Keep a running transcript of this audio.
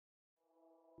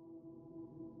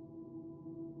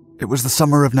It was the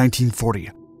summer of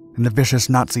 1940, and the vicious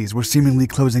Nazis were seemingly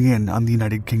closing in on the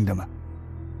United Kingdom.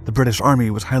 The British Army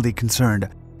was highly concerned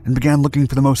and began looking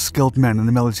for the most skilled men in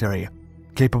the military,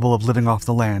 capable of living off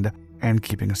the land and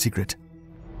keeping a secret.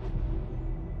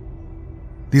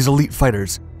 These elite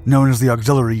fighters, known as the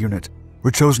Auxiliary Unit, were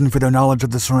chosen for their knowledge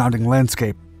of the surrounding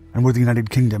landscape and were the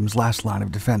United Kingdom's last line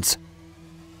of defense.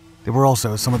 They were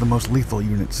also some of the most lethal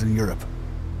units in Europe.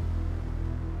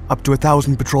 Up to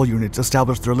 1,000 patrol units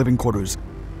established their living quarters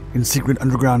in secret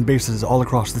underground bases all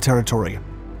across the territory,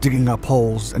 digging up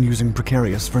holes and using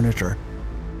precarious furniture.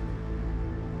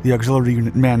 The Auxiliary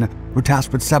Unit men were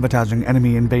tasked with sabotaging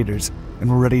enemy invaders and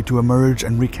were ready to emerge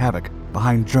and wreak havoc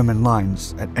behind German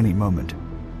lines at any moment.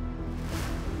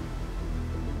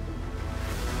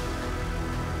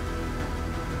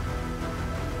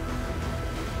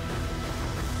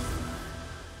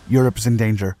 Europe is in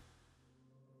danger.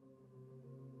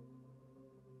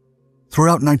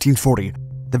 Throughout 1940,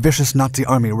 the vicious Nazi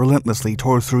army relentlessly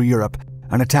tore through Europe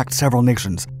and attacked several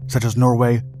nations such as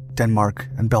Norway, Denmark,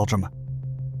 and Belgium.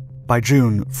 By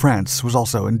June, France was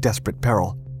also in desperate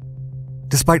peril.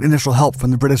 Despite initial help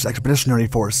from the British Expeditionary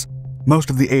Force, most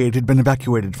of the aid had been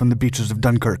evacuated from the beaches of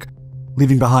Dunkirk,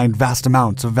 leaving behind vast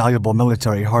amounts of valuable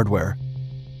military hardware.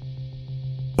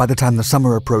 By the time the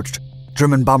summer approached,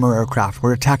 German bomber aircraft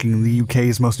were attacking the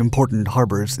UK's most important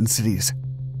harbors and cities.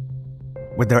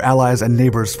 With their allies and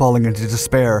neighbors falling into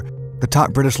despair, the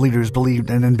top British leaders believed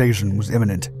an invasion was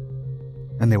imminent.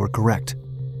 And they were correct.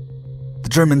 The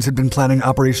Germans had been planning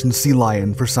Operation Sea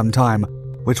Lion for some time,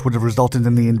 which would have resulted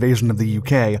in the invasion of the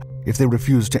UK if they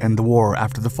refused to end the war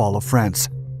after the fall of France.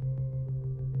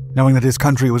 Knowing that his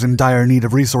country was in dire need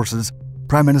of resources,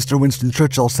 Prime Minister Winston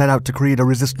Churchill set out to create a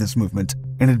resistance movement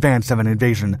in advance of an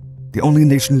invasion, the only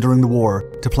nation during the war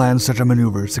to plan such a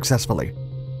maneuver successfully.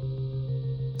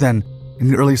 Then, in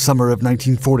the early summer of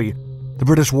 1940, the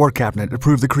British War Cabinet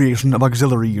approved the creation of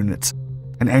auxiliary units,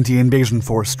 an anti-invasion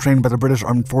force trained by the British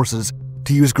Armed Forces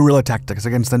to use guerrilla tactics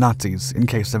against the Nazis in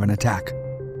case of an attack.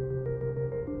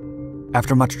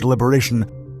 After much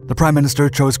deliberation, the Prime Minister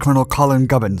chose Colonel Colin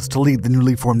Gubbins to lead the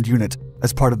newly formed unit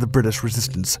as part of the British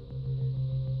resistance.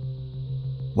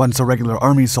 Once a regular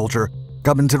army soldier,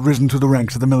 Gubbins had risen through the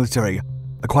ranks of the military,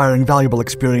 acquiring valuable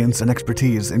experience and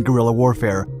expertise in guerrilla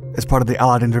warfare as part of the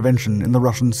Allied intervention in the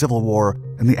Russian Civil War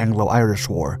and the Anglo-Irish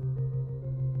War.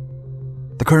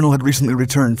 The colonel had recently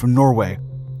returned from Norway,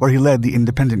 where he led the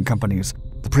independent companies,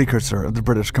 the precursor of the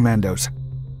British commandos.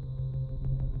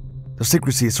 The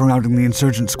secrecy surrounding the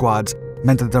insurgent squads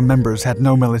meant that their members had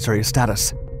no military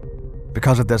status.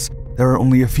 Because of this, there are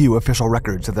only a few official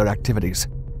records of their activities.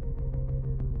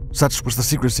 Such was the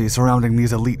secrecy surrounding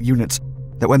these elite units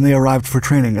that when they arrived for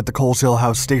training at the Coleshill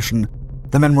House station,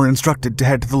 the men were instructed to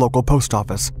head to the local post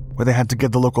office, where they had to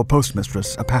give the local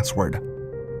postmistress a password.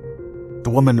 The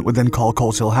woman would then call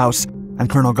Coleshill House, and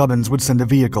Colonel Gubbins would send a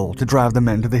vehicle to drive the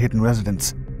men to the hidden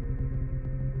residence.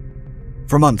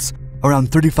 For months,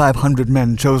 around 3,500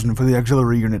 men chosen for the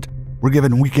auxiliary unit were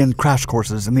given weekend crash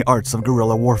courses in the arts of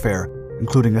guerrilla warfare,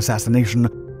 including assassination,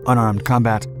 unarmed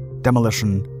combat,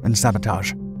 demolition, and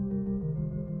sabotage.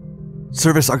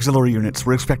 Service auxiliary units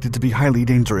were expected to be highly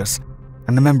dangerous,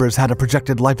 and the members had a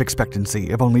projected life expectancy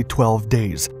of only 12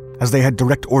 days, as they had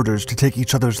direct orders to take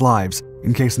each other's lives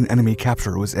in case an enemy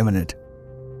capture was imminent.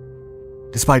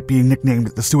 Despite being nicknamed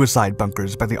the suicide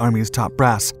bunkers by the Army's top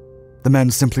brass, the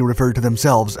men simply referred to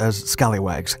themselves as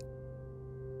scallywags.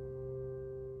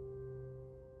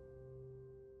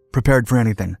 Prepared for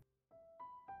anything.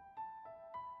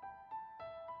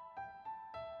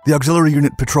 The auxiliary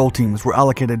unit patrol teams were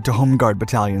allocated to Home Guard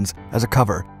battalions as a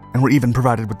cover and were even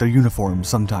provided with their uniforms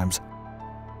sometimes.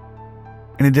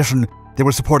 In addition, they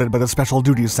were supported by the Special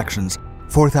Duties sections,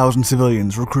 4,000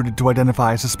 civilians recruited to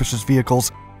identify suspicious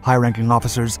vehicles, high-ranking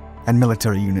officers, and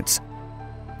military units.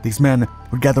 These men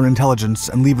would gather intelligence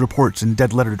and leave reports in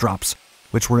dead letter drops,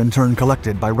 which were in turn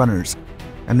collected by runners,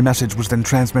 and the message was then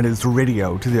transmitted through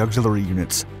radio to the auxiliary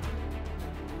units.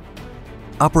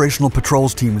 Operational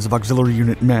patrols teams of auxiliary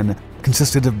unit men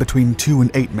consisted of between 2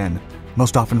 and 8 men,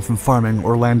 most often from farming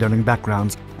or landowning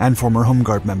backgrounds and former Home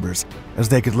Guard members, as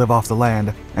they could live off the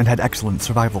land and had excellent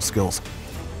survival skills.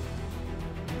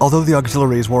 Although the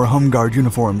auxiliaries wore Home Guard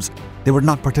uniforms, they would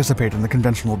not participate in the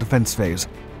conventional defense phase.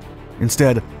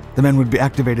 Instead, the men would be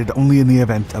activated only in the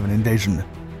event of an invasion.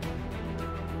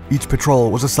 Each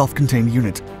patrol was a self-contained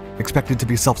unit, expected to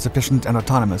be self-sufficient and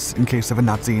autonomous in case of a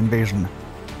Nazi invasion,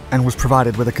 and was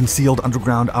provided with a concealed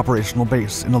underground operational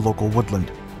base in a local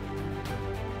woodland.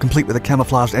 Complete with a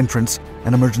camouflaged entrance,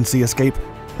 an emergency escape,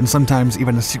 and sometimes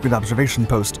even a secret observation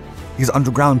post, these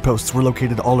underground posts were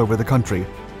located all over the country,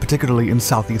 particularly in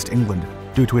southeast England,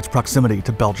 due to its proximity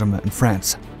to Belgium and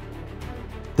France.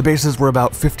 The bases were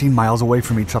about 15 miles away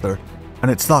from each other,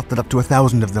 and it's thought that up to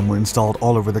 1,000 of them were installed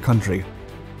all over the country.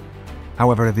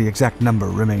 However, the exact number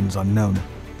remains unknown.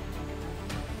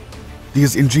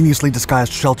 These ingeniously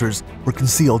disguised shelters were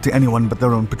concealed to anyone but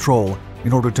their own patrol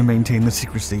in order to maintain the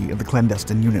secrecy of the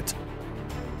clandestine unit.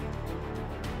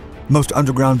 Most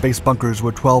underground base bunkers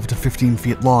were 12 to 15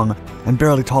 feet long and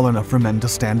barely tall enough for men to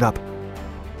stand up.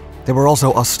 They were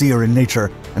also austere in nature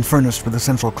and furnished with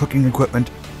essential cooking equipment,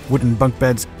 wooden bunk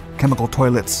beds, chemical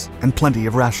toilets, and plenty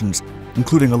of rations,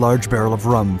 including a large barrel of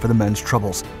rum for the men's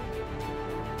troubles.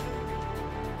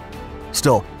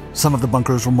 Still, some of the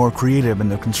bunkers were more creative in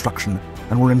their construction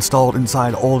and were installed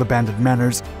inside old abandoned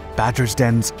manors, badgers'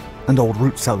 dens, and old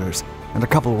root cellars, and a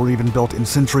couple were even built in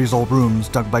centuries-old rooms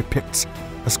dug by Picts,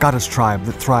 a Scottish tribe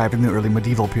that thrived in the early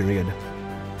medieval period.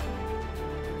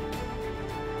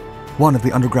 One of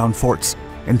the underground forts,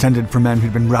 intended for men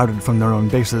who'd been routed from their own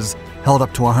bases, held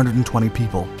up to 120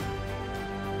 people.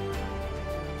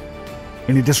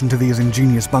 In addition to these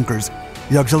ingenious bunkers,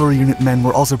 the auxiliary unit men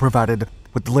were also provided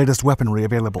with the latest weaponry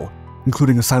available,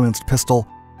 including a silenced pistol,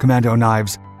 commando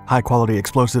knives, high-quality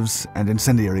explosives, and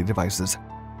incendiary devices.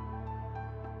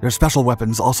 Their special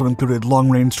weapons also included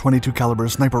long-range .22 caliber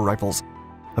sniper rifles,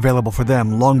 available for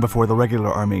them long before the regular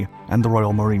army and the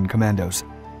Royal Marine Commandos.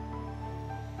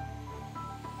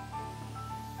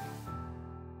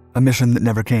 A mission that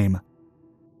never came.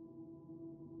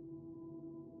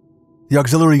 The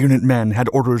auxiliary unit men had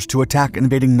orders to attack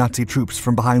invading Nazi troops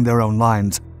from behind their own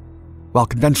lines, while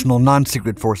conventional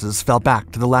non-secret forces fell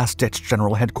back to the last-ditch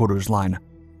general headquarters line.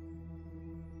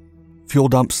 Fuel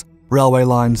dumps, railway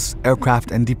lines,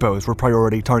 aircraft, and depots were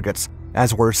priority targets,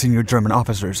 as were senior German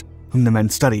officers, whom the men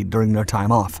studied during their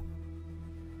time off.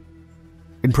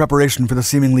 In preparation for the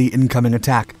seemingly incoming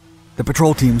attack, the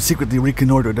patrol team secretly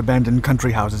reconnoitered abandoned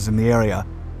country houses in the area,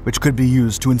 which could be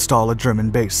used to install a German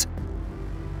base.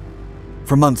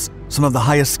 For months, some of the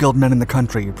highest skilled men in the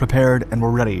country prepared and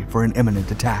were ready for an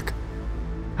imminent attack.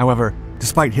 However,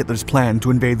 despite Hitler's plan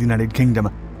to invade the United Kingdom,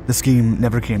 the scheme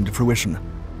never came to fruition.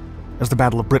 As the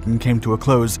Battle of Britain came to a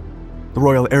close, the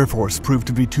Royal Air Force proved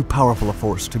to be too powerful a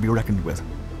force to be reckoned with.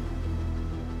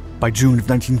 By June of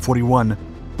 1941,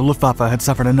 the Luftwaffe had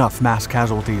suffered enough mass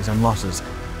casualties and losses,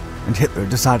 and Hitler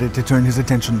decided to turn his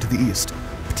attention to the east,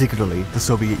 particularly the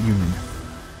Soviet Union.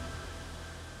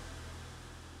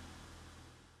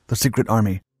 The Secret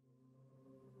Army.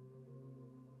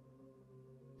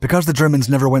 Because the Germans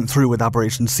never went through with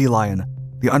Operation Sea Lion,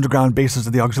 the underground bases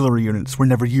of the auxiliary units were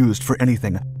never used for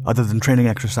anything other than training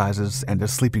exercises and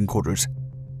as sleeping quarters.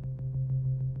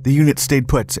 The unit stayed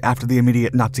put after the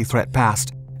immediate Nazi threat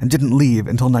passed and didn't leave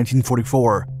until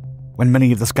 1944, when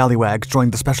many of the scallywags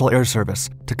joined the Special Air Service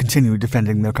to continue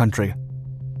defending their country.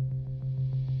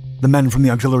 The men from the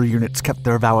auxiliary units kept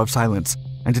their vow of silence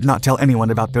and did not tell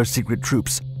anyone about their secret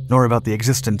troops, nor about the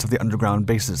existence of the underground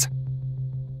bases.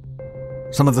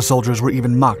 Some of the soldiers were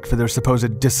even mocked for their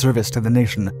supposed disservice to the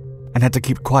nation and had to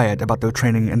keep quiet about their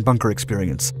training and bunker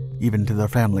experience, even to their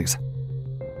families.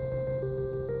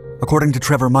 According to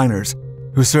Trevor Miners,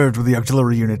 who served with the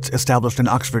auxiliary units established in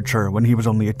Oxfordshire when he was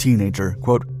only a teenager,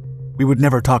 quote, "We would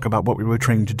never talk about what we were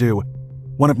trained to do.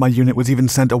 One of my unit was even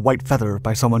sent a white feather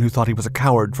by someone who thought he was a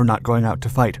coward for not going out to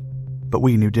fight. But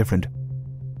we knew different."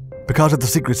 Because of the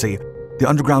secrecy, the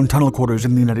underground tunnel quarters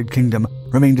in the United Kingdom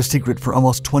remained a secret for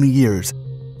almost 20 years,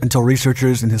 until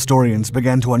researchers and historians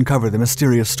began to uncover the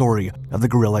mysterious story of the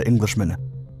guerrilla Englishman.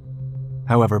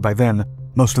 However, by then,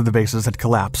 most of the bases had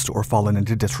collapsed or fallen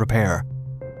into disrepair.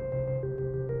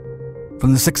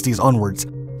 From the 60s onwards,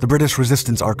 the British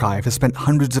Resistance Archive has spent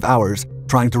hundreds of hours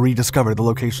trying to rediscover the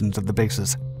locations of the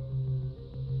bases.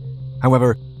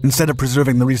 However, instead of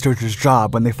preserving the researchers'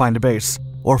 job when they find a base,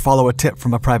 or follow a tip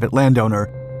from a private landowner,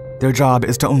 their job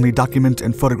is to only document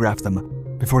and photograph them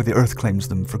before the earth claims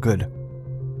them for good.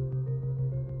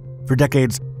 For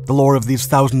decades, the lore of these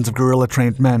thousands of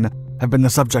guerrilla-trained men have been the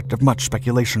subject of much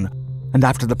speculation, and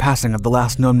after the passing of the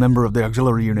last known member of the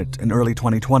auxiliary unit in early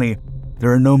 2020,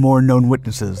 there are no more known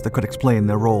witnesses that could explain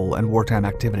their role and wartime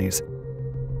activities.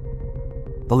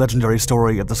 The legendary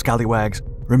story of the Scallywags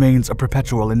remains a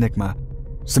perpetual enigma,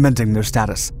 cementing their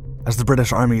status as the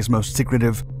British Army's most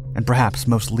secretive and perhaps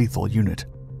most lethal unit.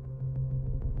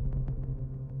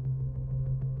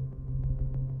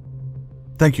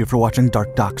 Thank you for watching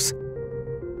Dark Docs.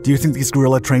 Do you think these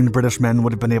guerrilla-trained British men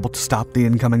would have been able to stop the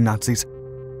incoming Nazis?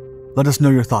 Let us know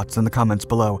your thoughts in the comments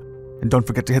below, and don't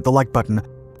forget to hit the like button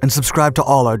and subscribe to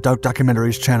all our Dark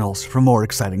Documentaries channels for more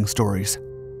exciting stories.